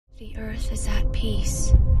The earth is at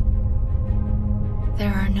peace.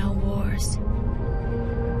 There are no wars.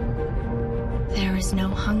 There is no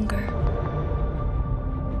hunger.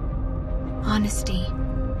 Honesty,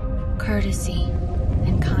 courtesy,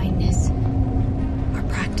 and kindness are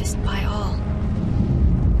practiced by all.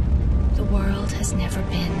 The world has never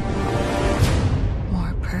been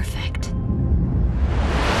more perfect.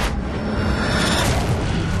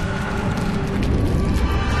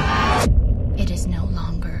 It is no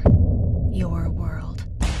longer your world.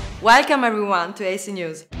 Welcome everyone to AC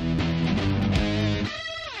News.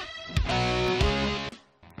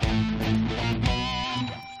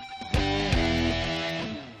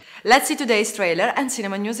 Let's see today's trailer, and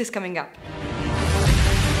cinema news is coming up.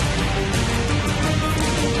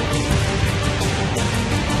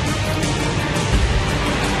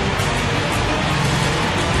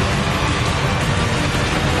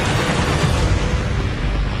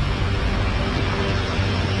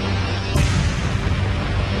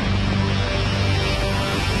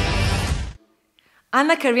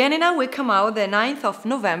 Anna Karenina will come out the 9th of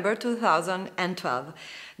November 2012.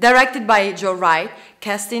 Directed by Joe Wright,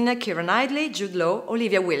 casting Keira Knightley, Jude Law,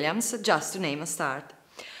 Olivia Williams, just to name a start.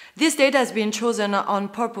 This date has been chosen on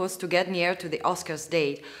purpose to get near to the Oscars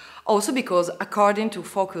date, also because, according to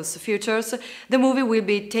Focus Features, the movie will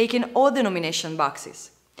be taking all the nomination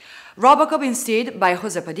boxes. Robocop instead, by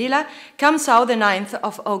Jose Padilla, comes out the 9th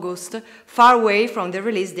of August, far away from the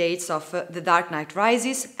release dates of The Dark Knight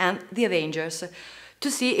Rises and The Avengers, to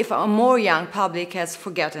see if a more young public has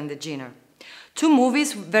forgotten the genre. Two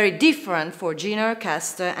movies very different for genre,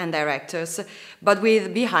 cast and directors, but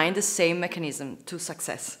with behind the same mechanism to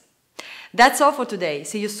success. That's all for today.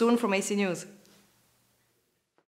 See you soon from AC News.